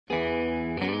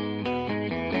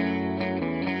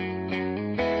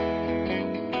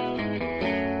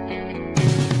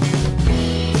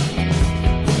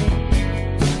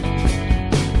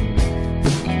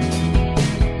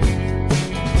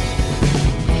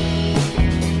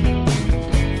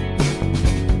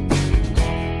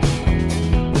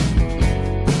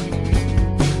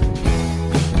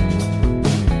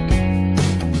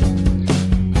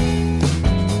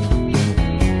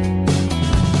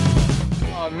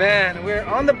man, we're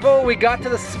on the boat. We got to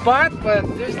the spot, but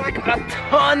there's like a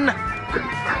ton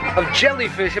of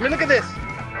jellyfish. I mean, look at this.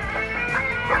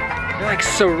 They like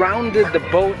surrounded the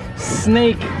boat.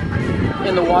 Snake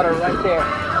in the water right there.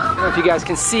 I don't know if you guys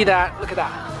can see that. Look at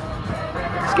that.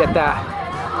 Let's get that.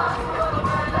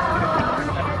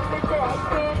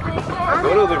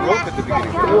 Go to the rope at the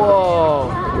beginning.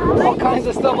 Whoa. All kinds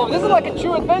of stuff. This is like a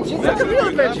true adventure. It's like a real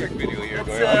adventure.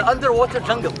 It's underwater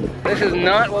jungle. This is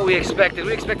not what we expected.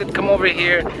 We expected to come over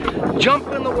here, jump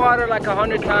in the water like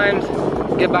 100 times,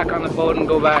 get back on the boat and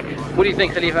go back. What do you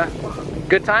think, Khalifa?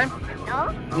 Good time?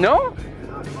 No. No?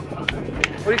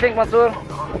 What do you think, Mansoor?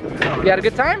 You had a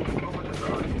good time?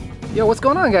 Yo, what's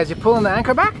going on, guys? You pulling the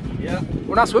anchor back? Yeah.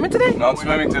 We're not swimming today? Not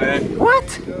swimming today.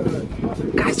 What?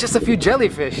 Guys, just a few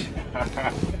jellyfish.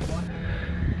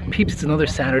 Peeps, it's another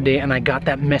Saturday and I got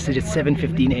that message at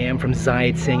 7:15 a.m. from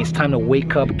Zayed saying it's time to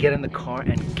wake up, get in the car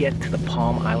and get to the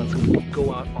Palm Island so we can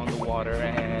go out on the water,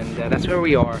 and that's where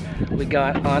we are. We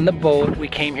got on the boat, we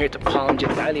came here to Palm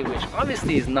Jebali, which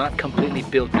obviously is not completely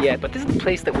built yet, but this is the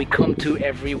place that we come to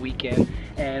every weekend,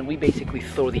 and we basically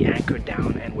throw the anchor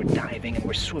down and we're diving and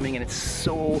we're swimming and it's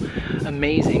so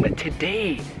amazing. But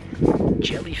today,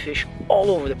 jellyfish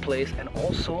all over the place and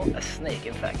also a snake.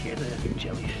 In fact, here's a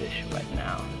jellyfish right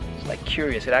now. It's like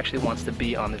curious, it actually wants to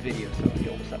be on the video. So,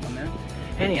 yo, what's up, my man?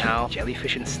 Anyhow,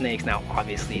 jellyfish and snakes, now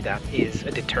obviously that is a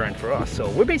deterrent for us, so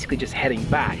we're basically just heading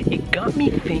back. It got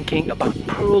me thinking about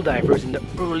pearl divers in the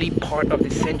early part of the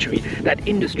century, that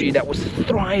industry that was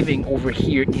thriving over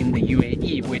here in the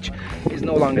UAE, which is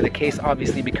no longer the case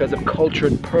obviously because of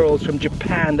cultured pearls from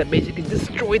Japan that basically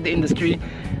destroyed the industry,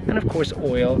 and of course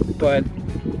oil. But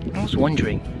I was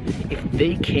wondering if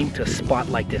they came to a spot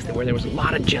like this where there was a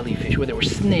lot of jellyfish, where there were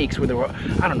snakes, where there were,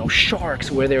 I don't know, sharks,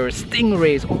 where there were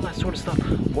stingrays, all that sort of stuff,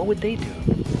 what would they do?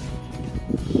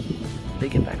 They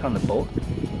get back on the boat?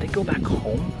 They go back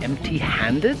home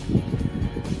empty-handed?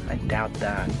 I doubt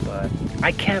that, but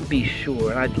I can't be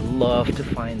sure and I'd love to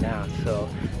find out. So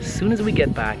as soon as we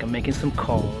get back, I'm making some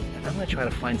calls. I'm gonna try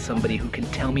to find somebody who can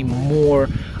tell me more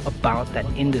about that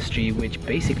industry, which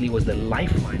basically was the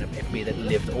lifeline of everybody that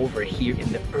lived over here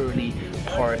in the early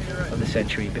part of the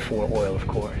century, before oil, of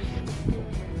course.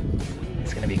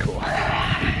 It's gonna be cool.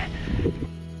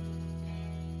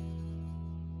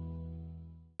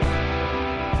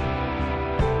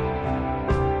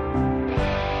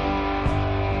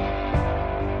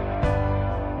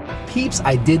 Peeps,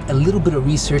 I did a little bit of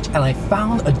research and I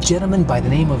found a gentleman by the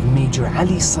name of Major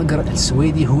Ali Sagar Al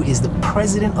Suwaidi, who is the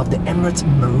president of the Emirates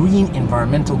Marine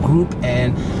Environmental Group,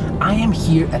 and I am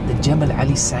here at the Jebel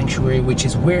Ali Sanctuary, which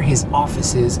is where his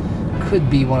office is. Could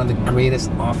be one of the greatest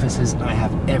offices I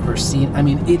have ever seen. I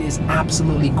mean, it is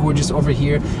absolutely gorgeous over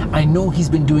here. I know he's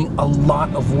been doing a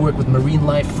lot of work with marine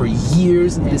life for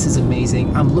years. This is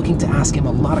amazing. I'm looking to ask him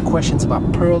a lot of questions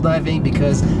about pearl diving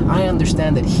because I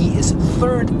understand that he is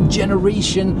third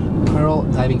generation pearl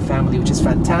diving family, which is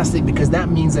fantastic because that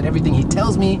means that everything he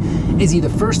tells me is either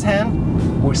first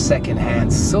hand or second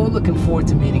hand. So looking forward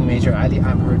to meeting Major Ali.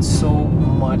 I've heard so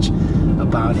much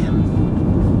about him.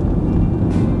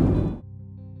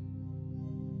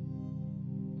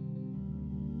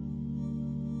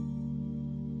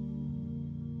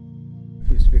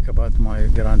 Speak about my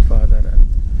grandfather and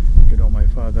my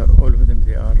father, all of them,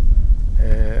 they are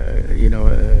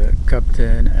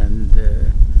captain, and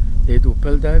they do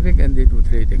pearl diving and they do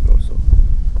trading also.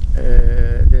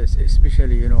 There's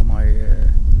especially my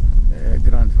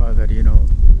grandfather,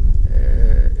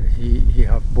 he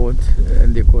have boat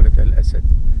and they call it Al Asad,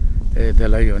 the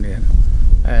lion,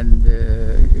 and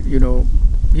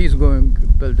he's going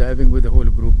pearl diving with the whole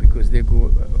group because they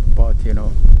go about 3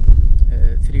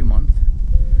 months.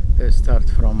 Start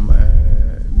from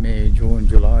May, June,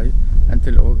 July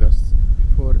until August.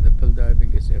 For the pearl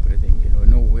diving is everything,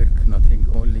 no work, nothing,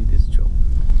 only this job.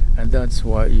 And that's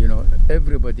why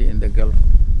everybody in the Gulf,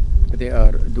 they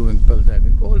are doing pearl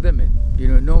diving, all the men,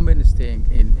 no men staying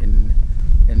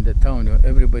in the town.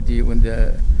 Everybody, when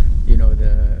the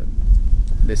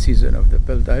season of the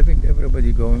pearl diving,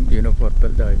 everybody going for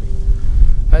pearl diving.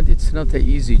 And it's not an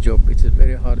easy job, it's a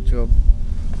very hard job.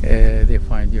 They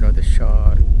find the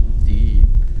shark, deep,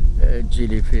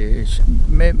 jellyfish,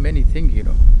 many things,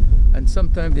 and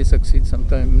sometimes they succeed,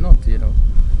 sometimes not,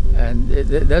 and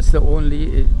that's the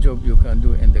only job you can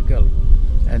do in the Gulf.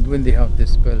 And when they have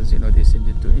these pearls, they send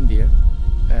it to India,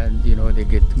 and they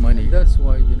get money. That's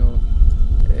why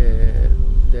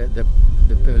the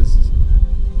pearls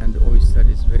and the oyster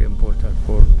is very important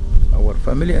for our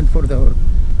family and for the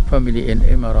family in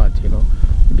Emirati,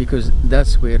 because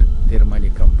that's where their money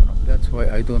come from. That's why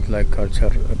I don't like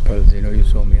culture pearls. You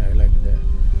saw me, I like the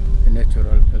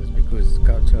natural pearls.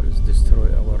 cultures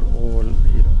destroy our whole,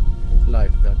 you know,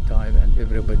 life that time, and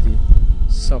everybody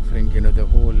suffering, you know, the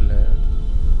whole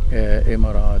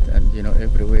Emirat and, you know,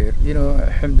 everywhere. You know,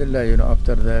 alhamdulillah, you know,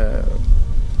 after the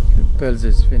pearls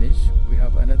is finished, we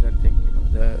have another thing,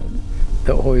 you know,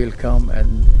 the oil come,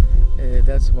 and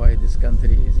that's why this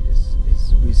country is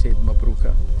we said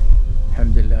mabruka,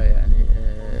 alhamdulillah,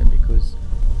 because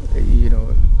you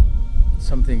know,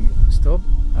 something stop,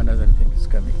 another thing is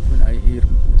coming. When I hear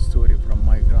the story from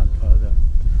my grandfather,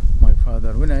 my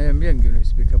father, when I am young, you know, I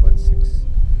speak about 6,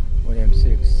 when I am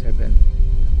 6, 7,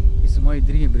 it's my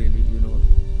dream really, you know,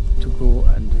 to go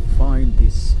and find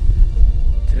this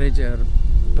treasure,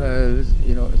 pearls,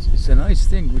 you know, it's a nice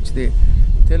thing which they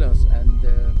tell us. And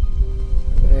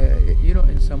you know,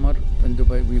 in summer in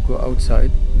Dubai we go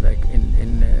outside, like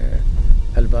in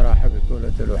Al-Baraha, we call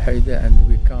it Al-Uhaida, and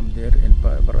we come there in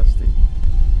Barasti,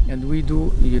 and we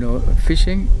do, you know,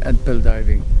 fishing and pearl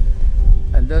diving,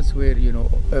 and that's where, you know,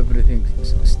 everything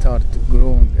start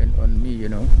growing on me, you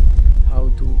know, how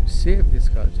to save this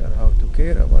culture, how to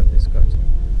care about this culture,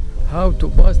 how to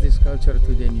pass this culture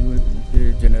to the new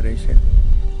generation.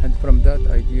 And from that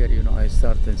idea, you know, I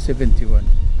started in 71,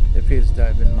 the first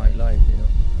dive in my life, you know.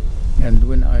 And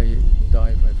when I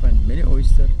dive, I find many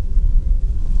oysters.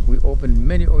 We opened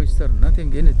many oysters,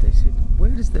 nothing in it. I said,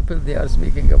 where is the pearl they are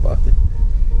speaking about it?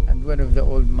 And one of the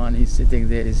old man, he's sitting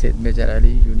there, he said, Major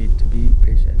Ali, you need to be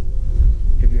patient.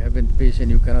 If you haven't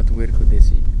patient, you cannot work with the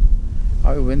sea.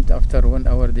 I went, after 1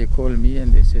 hour, they called me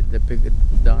and they said, the big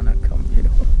Dana come, you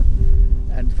know.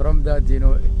 And from that, you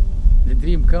know, the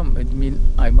dream come. It means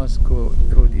I must go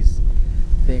through this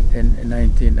thing. In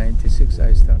 1996,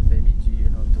 I started MEG, you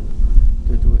know,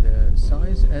 to do the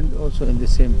science, and also in the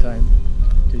same time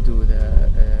to do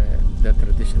the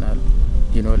traditional,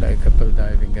 you know, like pearl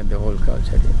diving and the whole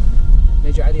culture. Yeah.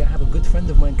 Major Ali, I have a good friend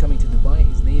of mine coming to Dubai.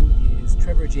 His name is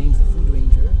Trevor James, the food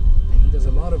ranger, and he does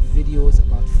a lot of videos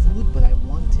about food, but I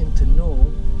want him to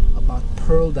know about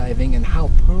pearl diving and how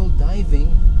pearl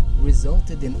diving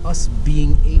resulted in us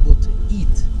being able to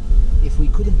eat. If we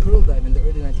couldn't pearl dive in the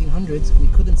early 1900s, we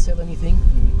couldn't sell anything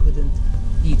and we couldn't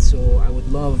eat. So I would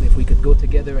love if we could go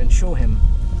together and show him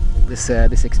this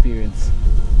experience.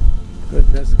 Good,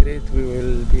 that's great. We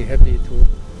will be happy to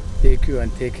take you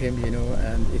and take him, you know,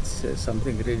 and it's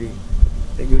something really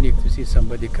unique to see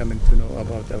somebody coming to know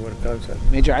about our culture.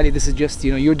 Major Ali, this is just,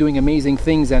 you know, you're doing amazing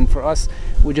things, and for us,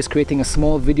 we're just creating a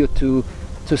small video to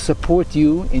support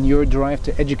you in your drive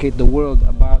to educate the world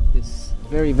about this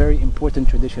very, very important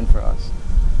tradition for us.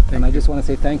 And I just want to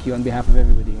say thank you on behalf of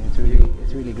everybody. It's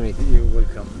really great. You're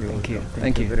welcome. Thank you.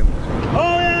 Thank you very much.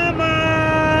 Oh yeah,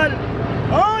 man!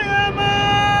 Oh yeah,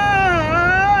 man!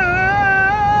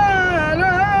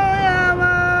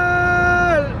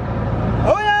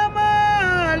 Oh yeah,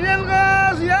 man! يا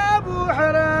الغاص يا ابو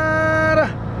حراره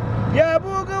يا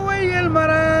ابو قوي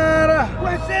المراره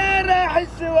وحسين راح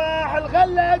السواحل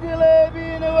خلى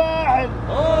قلبي نواحل.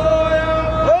 Oh yeah,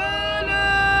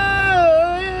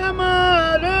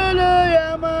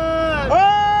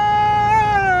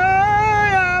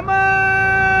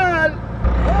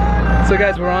 so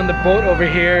guys, we're on the boat over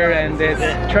here, and it's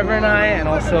Trevor and I, and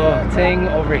also Ting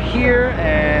over here,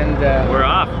 and we're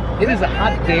off. It is a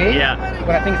hot day, yeah,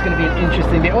 but I think it's going to be an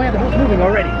interesting day. Oh yeah, the boat's moving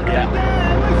already. Yeah,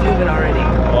 it's moving already.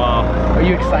 Wow. Are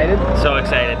you excited? So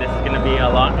excited. This is going to be a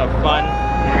lot of fun.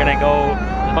 We're going to go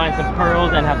find some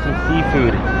pearls and have some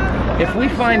seafood. If we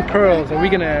find pearls, are we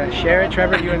going to share it,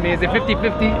 Trevor, you and me? Is it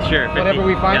 50-50? Sure, 50. Whatever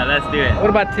we find? Yeah, let's do it. What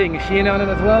about Ting? Is she in on it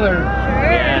as well, or?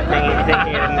 Yeah, Ting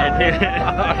is in there too.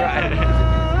 Alright.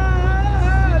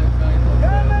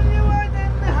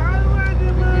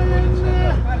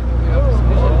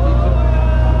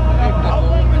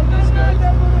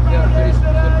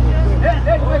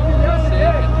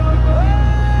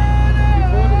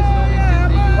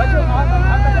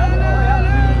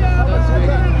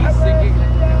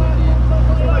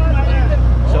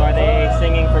 So are they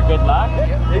singing for good luck?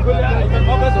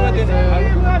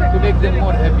 To make them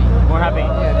more happy. More happy?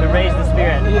 Yeah, to raise the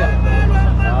spirit? Yeah.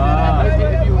 If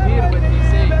you hear what he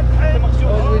say,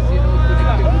 always, you know,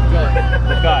 connected with God.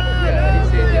 With God? Yeah, he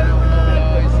said, you know,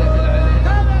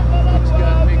 which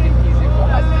God make it easy for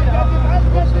us.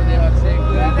 Also they are saying,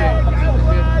 he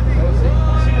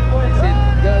said,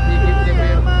 God, he give the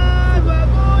bear.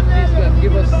 Please God,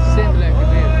 give us the same like a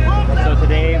bear. So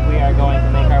today we are going to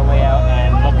make our way out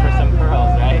and look for some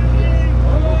pearls, right?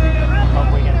 Hope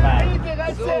we can find.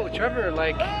 So Trevor,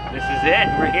 like, this is it.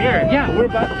 We're here. yeah, we're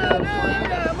about to find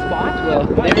a spot. Well,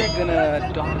 they're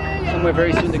gonna dock somewhere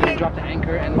very soon. They're gonna drop the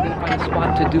anchor, and we're gonna find a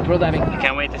spot to do pearl diving.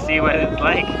 Can't wait to see what it's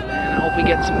like. And I hope we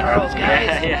get some pearls,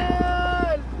 guys. Yeah.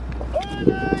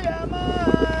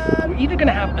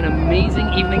 gonna have an amazing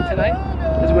evening tonight.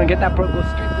 Because we're gonna get that pearl, go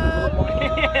straight to the boat market,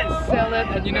 sell it,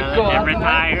 and go out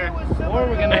retire. Or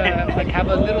we're gonna like have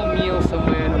a little meal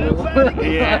somewhere in a little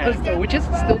store, which is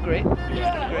still great.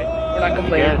 We're not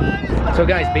complaining. So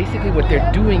guys, basically what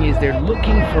they're doing is they're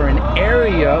looking for an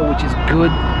area which is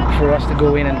good for us to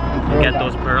go in and get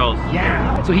those pearls.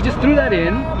 Yeah. So he just threw that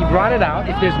in. He brought it out.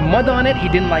 If there's mud on it, he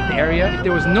didn't like the area. If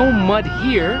there was no mud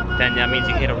here, then that means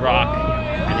you hit a rock,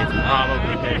 and it's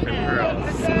probably good for pearls.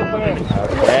 Okay.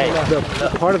 The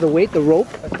part of the weight, the rope.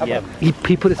 Yep. He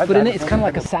put his foot in it. It's kind of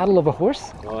like a saddle of a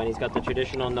horse. Oh, and he's got the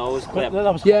traditional nose clip.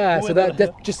 Yeah. So that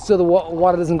just so the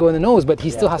water doesn't go in the nose, but he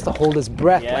still has to hold his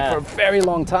breath like for a very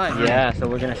long time. Yeah. So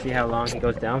we're gonna see how long he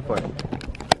goes down for.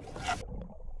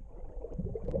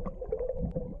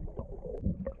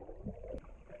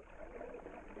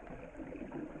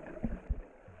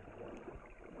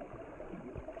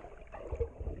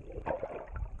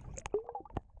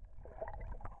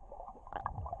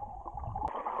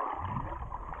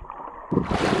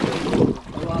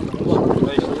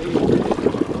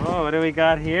 Oh, what do we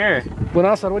got here?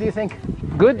 Bunasar, what do you think?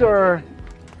 Good or?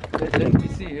 Let me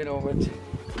see, you know what.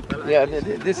 Yeah,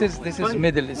 this is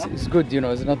middle. It's good, you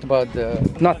know. It's not about the.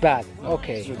 Not bad.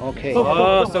 Okay. Okay.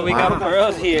 Oh, so we got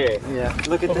pearls here. Yeah.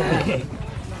 Look at that.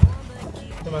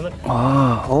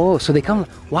 Oh, so they come.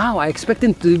 Wow, I expect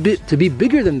them to be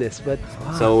bigger than this, but.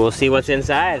 Wow. So we'll see what's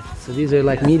inside. So these are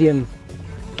like medium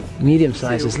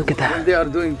sizes. Look at When that. they are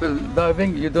doing pearl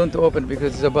diving, you don't open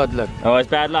because it's a bad luck. Oh, it's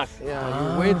bad luck.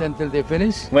 Yeah, you wait until they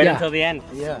finish. Wait Yeah. until the end.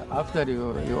 Yeah, after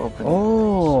you open.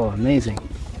 Oh, amazing.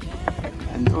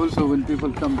 And also when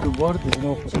people come to board, there's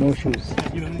no shoes.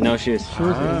 No shoes.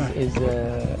 Shoes is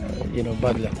you know,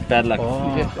 bad luck. Bad luck.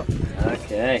 Oh. Yeah.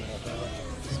 Okay.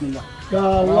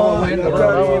 يا الله يا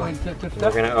كريم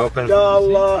We're gonna open. يا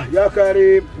الله يا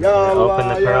كريم يا Open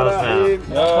الله the يا pearls now. رحيم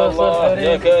يا الله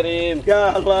يا كريم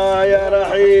يا الله يا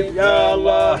رحيم يا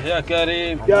الله يا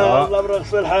كريم يا الله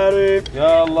برقص الحريم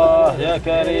يا الله يا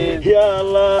كريم يا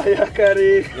الله يا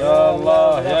كريم يا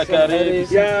الله يا كريم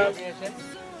يا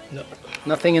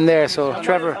Nothing in there. So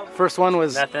Trevor, first one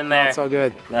was Nothing there. not so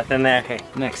good. Nothing there. Okay,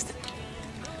 next.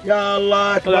 يا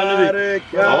الله تبارك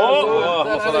يا الله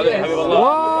اللهم صل عليه حبيب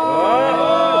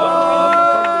الله.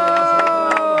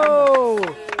 Whoa!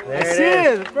 I see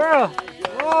it, bro.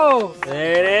 Whoa!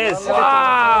 There it is.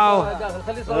 Wow!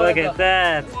 Look at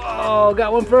that. Oh,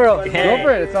 got one pearl. Go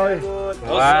for it. It's all.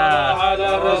 Wow.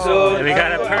 على الرسول. We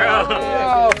got a pearl.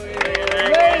 Wow!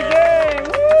 Amazing!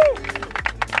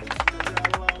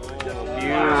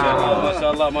 ما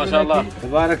شاء الله ما شاء الله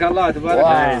تبارك الله تبارك الله.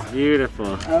 That is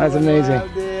beautiful. That's amazing.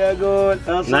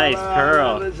 Nice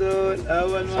pearl.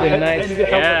 Pretty nice.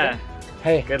 Yeah.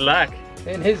 Hey. Good luck.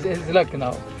 And his luck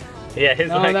now. Yeah, his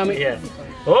No, luck. no, Yeah.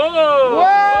 Oh!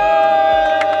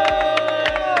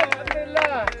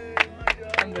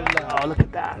 Oh, look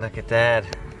at that. Look at that.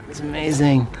 It's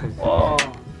amazing. Oh.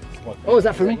 Oh, is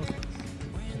that for me?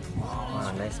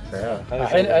 Oh, nice pearl.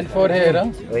 And for here,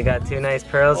 huh? We got two nice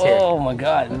pearls here. Oh my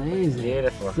God, amazing.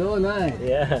 Beautiful. So nice.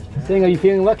 Yeah. Saying, are you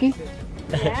feeling lucky?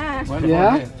 Yeah. One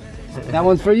Yeah? for here. That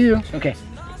one's for you. Okay.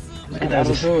 Look at that.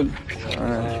 Rasul.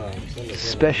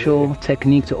 Special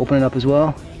technique to open it up as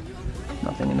well.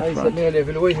 Nothing in the هاي front. نسميها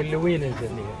في الوجه اللوينة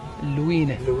نسميها.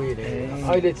 Luine. اللوينة.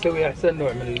 هاي اللي تسوي أحسن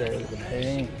نوع من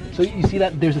So you see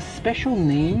that there's a special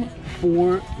name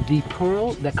for the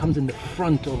pearl that comes in the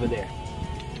front over there.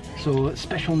 So a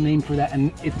special name for that,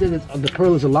 and it says that the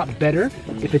pearl is a lot better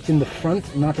if it's in the front,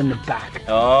 not in the back.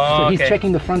 Oh, So he's okay.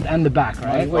 checking the front and the back,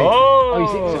 right? Oh! you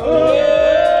see? So,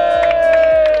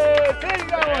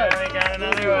 Yeah, we got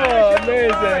another one.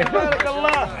 amazing!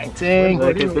 Exciting!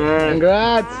 Look at that.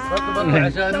 Congrats!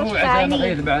 عشانه عشان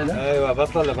غير بعده. ايوه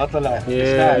بطل بطل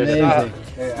Amazing!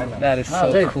 That is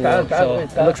so cool. So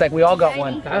it looks like we all got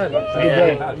one. Good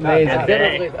day. Amazing.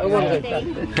 Hey. أول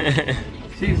غير.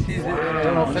 So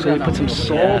we put some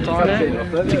salt on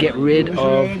it to get rid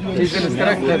of. She's an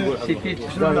instructor. She teaches.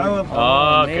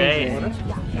 Oh, great.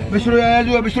 بشروا يا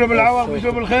يدوى بشروا بالعوض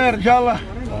بشروا بالخير ان شاء الله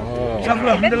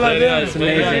شكرا الحمد لله It's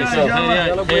amazing.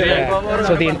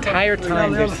 So the entire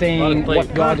time they're saying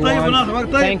what God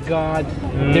wants, thank God,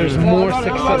 there's more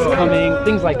success coming,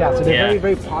 things like that. So they're very,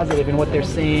 very positive in what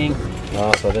they're saying.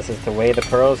 Oh, so this is to weigh the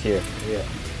pearls here.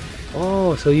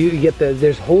 Oh, so you get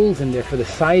there's holes in there for the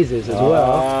sizes as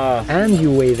well, and you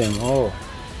weigh them. Oh,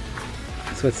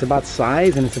 so it's about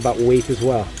size and it's about weight as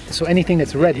well. So anything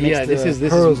that's red makes This is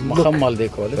pearls look. مخمل they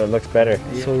call So it. it looks better.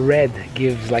 So red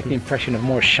gives like the impression of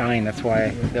more shine. That's why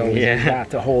they'll use that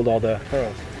to hold all the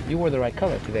pearls. You wore the right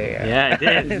color today. Yeah, I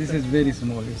did. This is very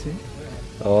small, you see.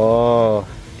 Oh.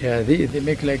 Yeah, they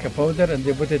make like a powder and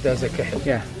they put it as a kahel.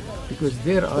 Yeah. because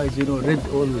their eyes, you know, red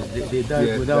always. They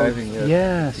dive without. Diving,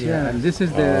 Yes, Yeah, and this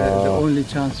is the only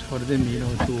chance for them, you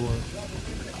know,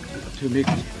 to make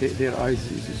their eyes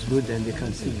is good and they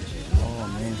can see.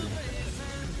 Oh, amazing.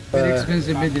 Very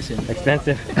expensive medicine.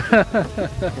 Expensive.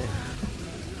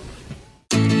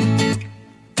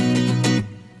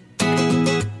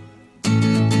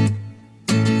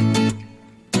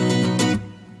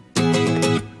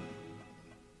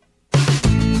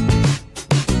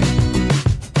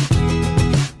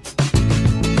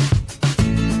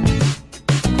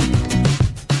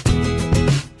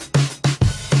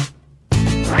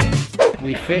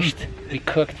 We fished, we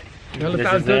cooked.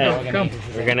 This is it.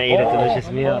 We're gonna eat a delicious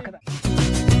meal.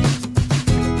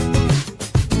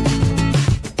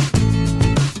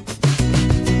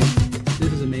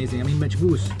 This is amazing. I mean,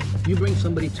 majboos. You bring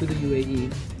somebody to the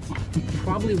UAE, you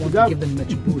probably want to give them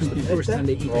majboos the first time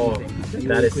they eat anything.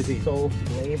 That is so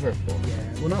flavorful.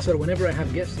 Yeah. Well, also, whenever I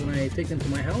have guests, when I take them to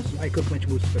my house, I cook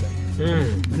majboos for them.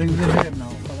 Bring them here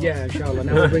now. Yeah, inshallah.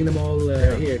 Now we'll bring them all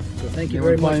here. So thank you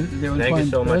very much. Thank you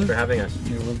so much for having us.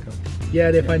 You're welcome. Yeah,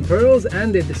 they find pearls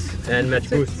and they just And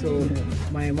majboos. So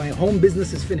my home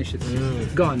business is finished.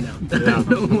 It's gone now.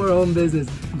 No more home business.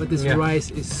 But this rice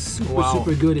is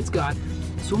super good. It's got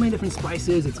so many different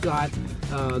spices. It's got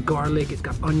garlic, it's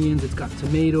got onions, it's got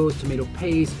tomatoes, tomato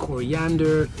paste,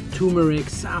 coriander, turmeric,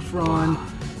 saffron,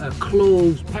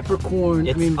 cloves, peppercorn.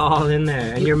 It's all in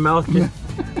there, and your mouth just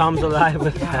comes alive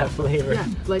with that flavor. Yeah,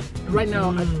 like right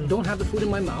now I don't have the food in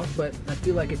my mouth, but I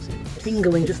feel like it's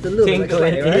tingling just a little. Tingling, like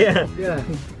slightly, right? yeah. Yeah.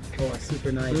 Oh,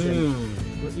 super nice.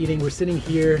 And we're sitting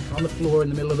here on the floor in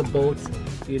the middle of the boat,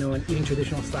 you know, and eating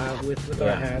traditional style with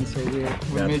our hands. So we're That's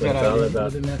what it's all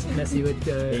about. messy with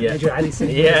Major Ali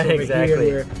sitting over exactly.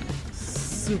 here.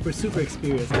 We're super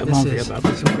experienced. This is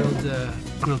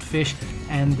grilled fish,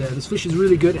 and this fish is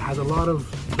really good. It has a lot of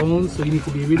bones, so you need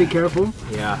to be really careful.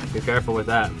 Yeah, be careful with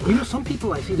that. You know, some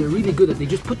people I see they're really good at they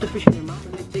just put the fish in their mouth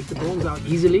and they take the bones out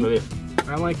easily. Really?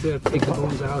 I like to take the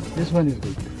bones out. This one is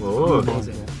good. Whoa,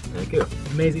 Amazing. thank you.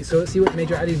 Amazing. So see what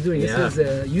Major Ali is doing. Yeah. This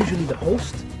is usually the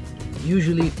host.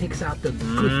 Usually takes out the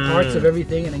good parts of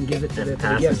everything and then give it to the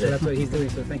guests. So that's what he's doing.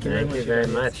 So thank you very much. Thank you very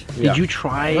much. Did you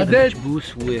try the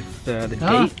majboos with the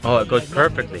date? Oh, it goes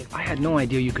perfectly. I had no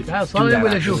idea you could do sorry, that. will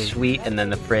I Actually. Sweet, and then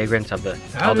the fragrance of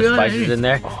all the spices in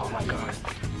there. Oh my god.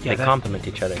 They complement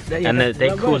each other, yeah, and that- they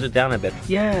that cools right. it down a bit.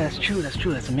 Yeah, that's true. That's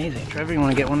true. That's amazing. Trevor, you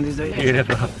want to get one of these days?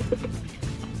 Beautiful.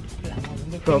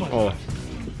 Oh.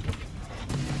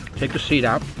 Take the seed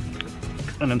out,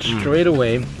 and then straight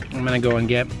away, I'm gonna go and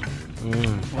get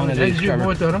one of these.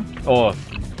 Trevor. Oh,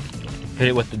 hit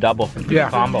it with the double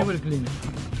combo.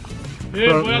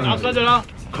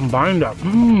 Combine that.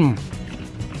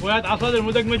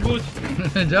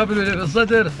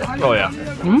 Oh yeah.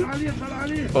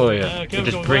 Oh yeah. It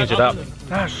just brings it up.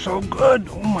 That's so good.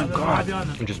 Oh my god.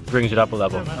 It just brings it up a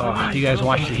level. Oh, you guys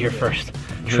watched it here first.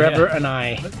 Trevor and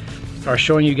I are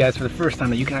showing you guys for the first time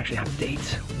that you can actually have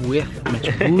dates with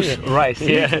majboos rice.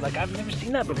 Yeah. Like I've never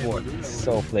seen that before.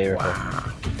 So flavorful.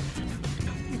 Wow.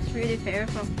 It's really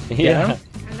flavorful. Yeah.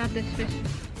 I love this fish.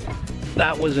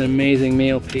 That was an amazing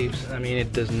meal, peeps. I mean,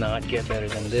 it does not get better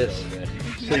than this.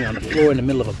 Sitting on the floor in the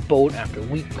middle of a boat after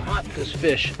we caught this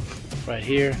fish right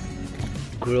here,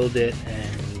 grilled it,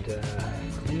 and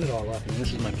cleaned it all up. And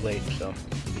this is my plate, so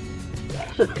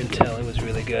you can tell it was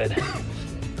really good.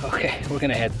 Okay, we're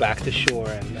gonna head back to shore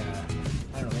and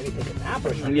I don't know, maybe take a nap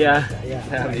or something. Yeah. Like that. Yeah,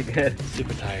 That'd be good.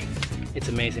 Super tired. It's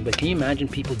amazing, but can you imagine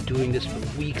people doing this for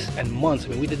weeks and months? I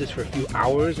mean, we did this for a few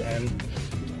hours and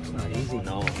it's not easy.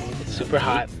 No. It's super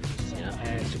hot. Yeah.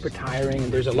 And super tiring,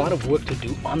 and there's a lot of work to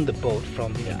do on the boat,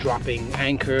 from dropping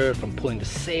anchor, from pulling the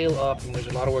sail up, and there's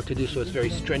a lot of work to do, so it's very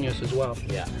strenuous as well.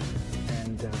 Yeah.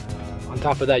 And on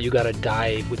top of that, you gotta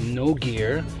dive with no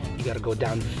gear, you gotta go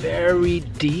down very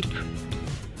deep,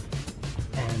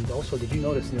 and also, did you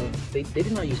notice, you know, they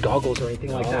did not use goggles or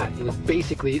anything like that. It was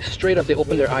basically straight up, they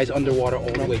open their eyes underwater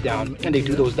all the way down, and they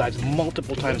do those dives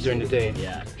multiple times during the day.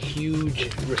 Yeah.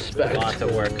 Huge respect. Lots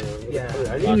of work. Yeah,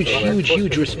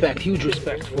 huge respect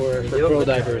for pearl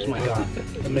divers, my god.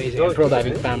 Amazing. And pearl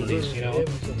diving families, you know,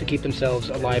 to keep themselves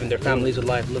alive and their families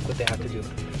alive, look what they have to do.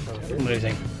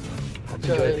 Amazing.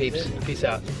 Enjoy it, peeps. Peace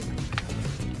out.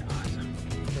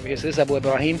 This is Abu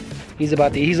Ibrahim. He's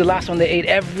the last one that ate.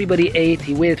 Everybody ate.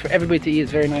 He waited for everybody to eat.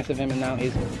 It's very nice of him, and now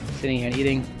he's sitting here and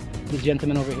eating. This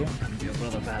gentleman over here. Your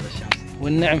brother Fahad al-Shamsi.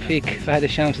 والنعم فيك فهد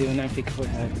الشامسي والنعم فيك أخوي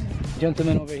هذا.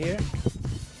 Gentleman over here.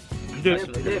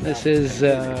 This is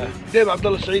ديب عبد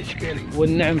الله السعيد شكيلي.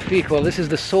 والنعم فيك. Well, this is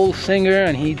the soul singer,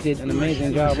 and he did an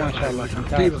amazing job. MashaAllah,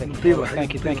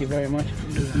 fantastic. Thank you very much.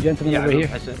 Gentleman over here,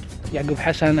 Yaqub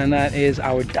Hassan, and that is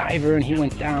our diver, and he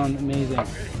went down.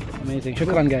 Amazing.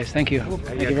 Shukran, guys. Thank you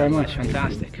very much.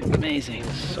 Fantastic. Amazing.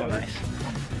 So nice.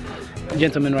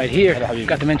 Gentleman right here,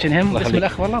 got to mention him. اسم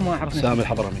الأخ والله ما أعرف. سامي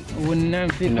الحضرمي. والنعم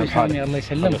فيك سامي. الله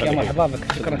يسلمك يا مرحبا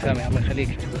بك. شكرا سامي. الله يخليك.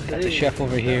 Got the chef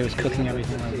over here who's cooking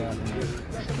everything like that.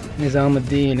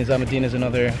 Nizamuddin is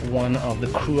another one of the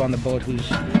crew on the boat who's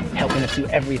helping us do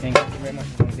everything. Thank you very much.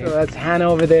 So that's Hannah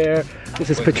over there. This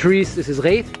is Patrice. This is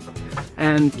Ghaith.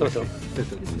 And An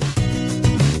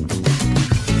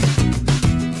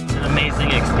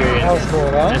amazing experience. That was cool,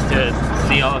 huh? Just to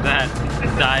see all of that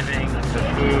diving, the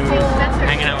food,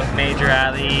 hanging out with Major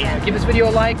Ali. give this video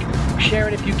a like, share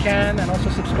it if you can, and also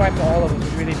subscribe to all of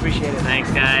us. We really appreciate it.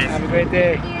 Thanks, guys. Have a great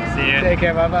day. See you. Take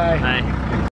care. Bye-bye. Bye.